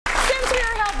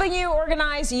helping you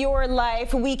organize your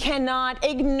life, we cannot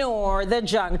ignore the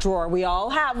junk drawer. We all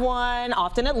have one.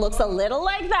 Often it looks a little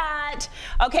like that.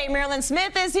 Okay, Mairlyn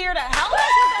Smith is here to help us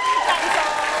with the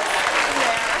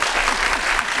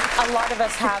utensils. A lot of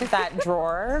us have that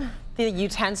drawer, the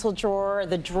utensil drawer,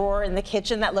 the drawer in the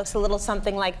kitchen that looks a little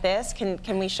something like this.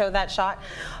 Can we show that shot?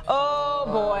 Oh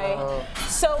boy.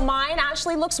 So mine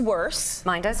actually looks worse.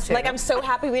 Mine does too. Like, I'm so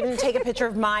happy we didn't take a picture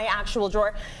of my actual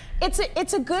drawer. It's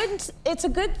a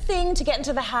good thing to get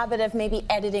into the habit of maybe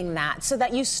editing that so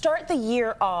that you start the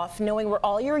year off knowing where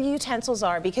all your utensils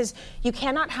are, because you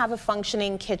cannot have a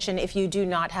functioning kitchen if you do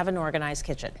not have an organized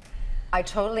kitchen. I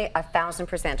totally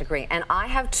 1000% agree. And I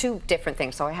have two different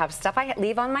things. So I have stuff I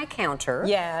leave on my counter,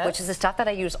 yes, which is the stuff that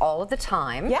I use all of the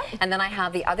time. Yeah. And then I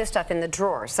have the other stuff in the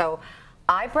drawer. So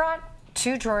I brought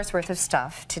 2 drawers worth of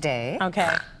stuff today.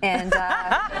 Okay. And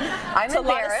I'm embarrassed. It's a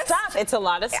lot of stuff. It's a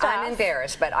lot of stuff. I'm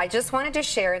embarrassed, but I just wanted to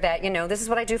share that, you know, this is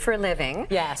what I do for a living.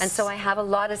 Yes. And so I have a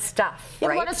lot of stuff, You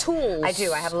right? have a lot of tools. I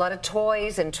do. I have a lot of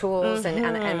toys and tools,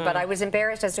 but I was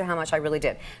embarrassed as to how much I really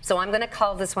did. So I'm going to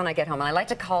cull this when I get home, and I like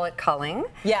to call it culling.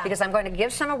 Yeah. Because I'm going to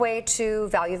give some away to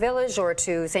Value Village or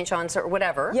to St. John's or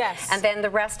whatever. Yes. And then the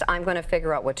rest I'm going to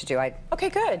figure out what to do. Okay,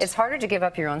 good. It's harder to give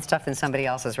up your own stuff than somebody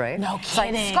else's, right? No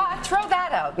kidding. It's like, Scott, throw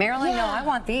that out. Mairlyn, no, I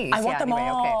want these. I want them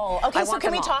all. Okay, so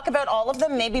can we talk about all of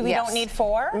them? Maybe we don't need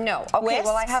 4? No. Okay,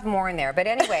 well, I have more in there. But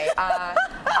anyway,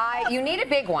 you need a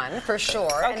big one for sure.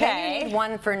 Okay. And then you need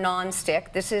one for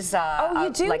non-stick. This is you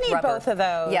do like need rubber. both of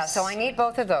those. Yeah, so I need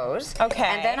both of those. Okay.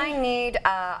 And then I need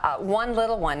one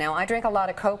little one. Now, I drink a lot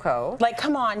of cocoa. Like,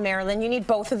 come on, Mairlyn, you need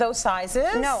both of those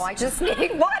sizes? No, I just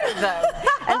need one of them.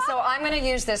 And so I'm going to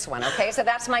use this one, okay? So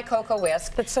that's my cocoa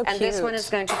whisk. That's so cute. And this one is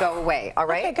going to go away, all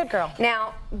right? Okay, good girl.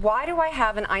 Now, why do I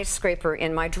have an ice scraper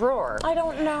in my drawer? I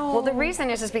don't know. Well, the reason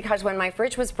is because when my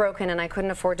fridge was broken and I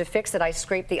couldn't afford to fix it, I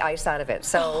scraped the ice out of it.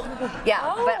 So,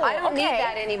 yeah, but I don't need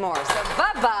that anymore. So,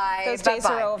 bye-bye. Those days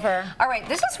are over. All right,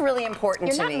 this is really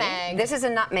important to me. Nutmeg. This is a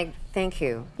nutmeg. Thank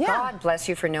you. Yeah. God bless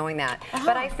you for knowing that.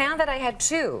 But I found that I had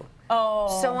 2.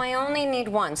 Oh. So I only need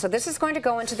 1. So this is going to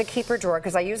go into the keeper drawer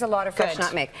because I use a lot of fresh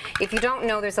nutmeg. If you don't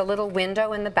know, there's a little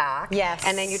window in the back. Yes.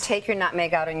 And then you take your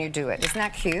nutmeg out and you do it. Isn't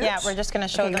that cute? Yeah, we're just going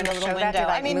to show them the little window.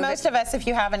 I mean, most of us, if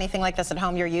you have anything like this at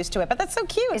home, you're used to it. But that's so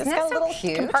cute. Isn't it's got that a little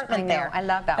cute? compartment there. I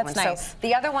love that one. Nice. So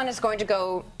the other one is going to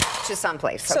go to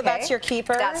someplace. So that's your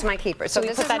keeper? That's my keeper. So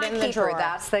this is my keeper.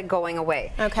 That's the going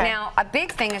away. Okay. Now, a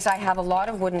big thing is I have a lot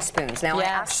of wooden spoons. Now, I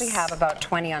actually have about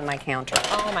 20 on my counter.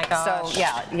 Oh my gosh. So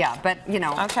yeah, but you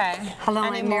know. Okay. Hello,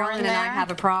 Mairlyn and I have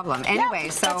a problem. Anyway,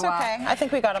 so that's okay. I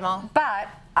think we got them all. But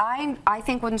I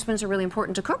think wooden spoons are really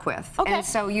important to cook with. Okay. And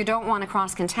so you don't want to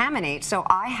cross-contaminate. So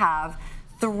I have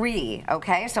 3,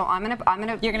 okay? So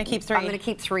you're gonna keep 3. I'm gonna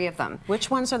keep 3 of them.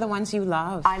 Which ones are the ones you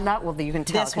love? I love, well, you can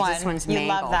tell because this one's mangled. You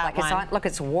love that like one. Look,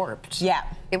 it's warped. Yeah.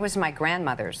 It was my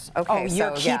grandmother's. Okay, oh,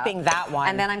 you're keeping that one.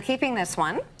 And then I'm keeping this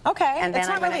one. Okay, and then it's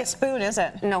not really a spoon, is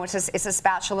it? No, it's a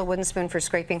spatula wooden spoon for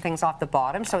scraping things off the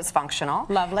bottom, so it's functional.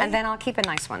 Lovely. And then I'll keep a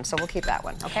nice one, so we'll keep that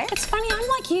one, okay? It's funny, I'm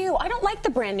like you. I don't like the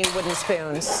brand new wooden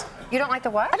spoons. You don't like the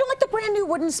what? I don't like the brand new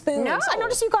wooden spoons. No. I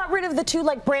noticed you got rid of the 2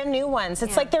 like brand new ones.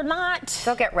 It's like they're not.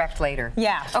 They'll get wrecked later.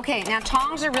 Yeah. Okay, now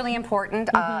tongs are really important,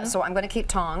 so I'm going to keep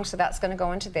tongs, so that's going to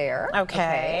go into there.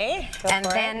 Okay. And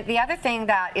then the other thing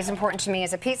that is important to me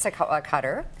is a pizza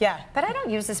cutter. Yeah. But I don't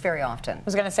use this very often. I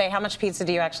was going to say, how much pizza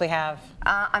do you actually have?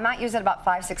 I might use it about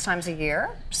 5-6 times a year,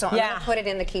 so I'm going to put it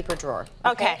in the keeper drawer.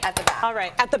 Okay. At the back. All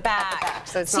right, at the back. At the back.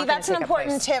 So it's See, that's an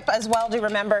important tip as well to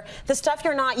remember. The stuff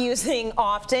you're not using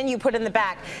often, you put in the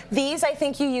back. These, I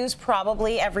think you use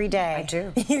probably every day. I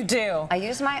do. You do. I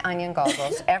use my onion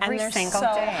goggles every single day.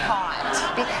 And they're so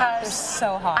hot. Because they're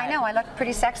so hot. I know, I look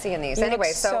pretty sexy in these. You anyway,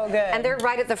 look so good. And they're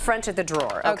right at the front of the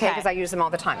drawer, okay? Because I use them all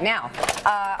the time. Now,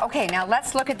 okay, now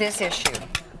let's look at this issue.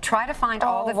 Try to find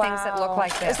all the things that look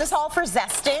like this. Is this all for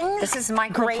zesting? This is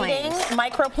microplanes. Grating?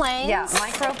 Microplanes? Yeah,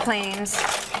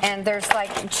 microplanes. And there's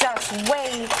like just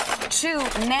way too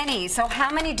many. So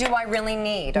how many do I really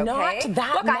need, okay? Not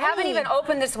that Look, many. I haven't even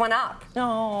opened this one up.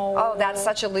 No. Oh, that's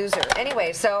such a loser.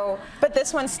 Anyway, so. But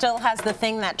this one still has the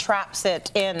thing that traps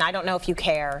it in. I don't know if you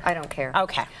care. I don't care.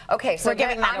 Okay. Okay, so we're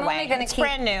giving that I'm away. Only gonna it's keep,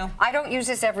 brand new. I don't use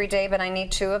this every day, but I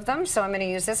need 2 of them. So I'm going to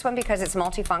use this one because it's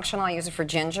multifunctional. I use it for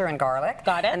ginger and garlic.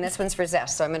 Got it. And this one's for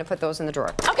zest. So I'm going to put those in the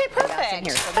drawer. Okay, perfect. In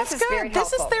here. So that's this is very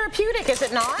helpful. This is therapeutic, is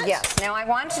it not? Yes. Now I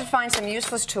wanted to find some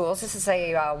useless tools. This is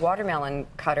a watermelon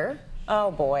cutter. Oh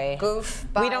boy. Goof.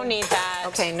 We don't need that.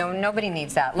 Okay, no, nobody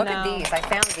needs that. Look at these. I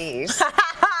found these.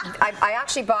 I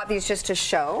actually bought these just to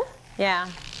show. Yeah.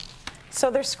 So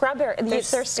they're they're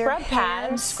scrub hand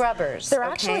pads. Scrubbers. They're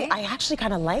okay? I actually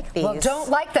kind of like these. Well, don't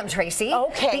like them, Tracy.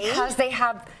 Okay. Because they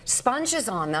have sponges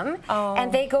on them,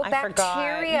 and they go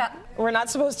bacteria. We're not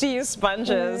supposed to use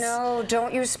sponges. No,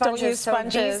 don't use sponges. Don't use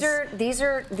sponges. So these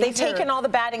are They've taken all the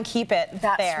bad and keep it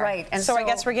That's there. right. And so I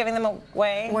guess we're giving them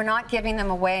away. We're not giving them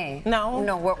away. No.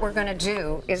 No. What we're going to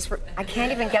do is I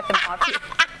can't even get them off.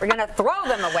 We're going to throw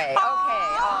them away. Okay.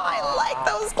 Oh, I like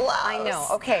those gloves. I know.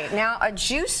 Okay. Now a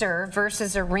juicer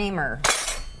versus a reamer.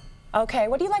 Okay.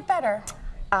 What do you like better?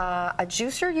 A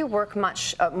juicer you work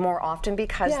much more often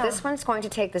because this one's going to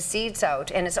take the seeds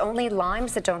out, and it's only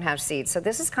limes that don't have seeds, so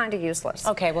this is kind of useless.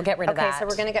 Okay, we'll get rid of that. Okay, so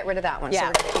we're going to get rid of that one. Yeah. So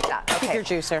we're going to keep that. Okay. Keep your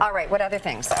juicer. All right, what other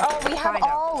things? Okay, Oh, we have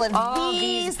all of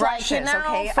these brushes. like, you know,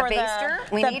 okay, for a baster.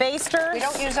 the basters. We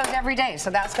don't use those every day, so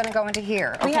that's going to go into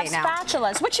here. We okay, have now.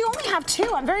 spatulas, which you only have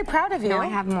 2. I'm very proud of you. No, I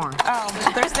have more.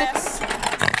 Oh, there's this.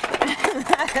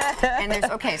 And there's,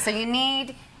 okay, so you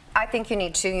need, I think you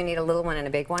need 2. You need a little one and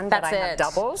a big one. That's but I have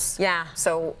doubles. Yeah.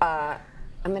 So I'm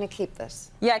going to keep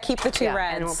this. Yeah, keep the 2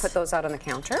 reds. And we'll put those out on the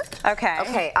counter. Okay.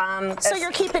 Okay. So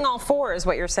you're keeping all 4 is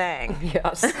what you're saying.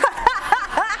 Yes.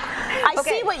 I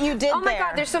see what you did there. Oh my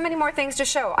God, there's so many more things to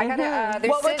show. I gotta. There's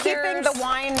well, we're scissors. keeping the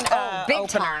wine big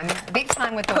opener. Big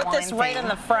time with the wine. Put this right thing. in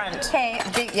the front. Okay,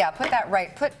 put that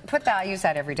right. Put that. I use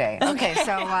that every day. Okay,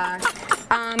 so.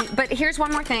 But here's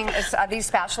one more thing: is these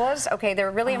spatulas. Okay,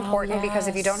 they're really important because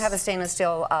if you don't have a stainless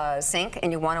steel sink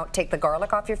and you want to take the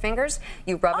garlic off your fingers,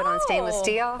 you rub it on stainless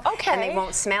steel, and they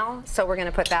won't smell. So we're going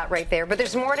to put that right there. But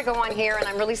there's more to go on here, and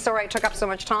I'm really sorry I took up so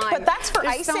much time. But that's for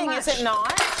there's icing, is it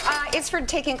not? It's for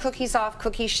taking cookies off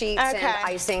cookie sheets and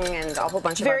icing and a whole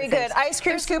bunch of Very other good. things. Ice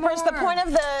cream scoopers. The point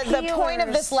of the point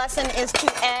of this lesson is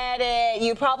to edit.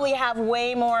 You probably have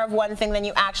way more of one thing than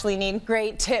you actually need.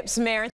 Great tips, Mairlyn.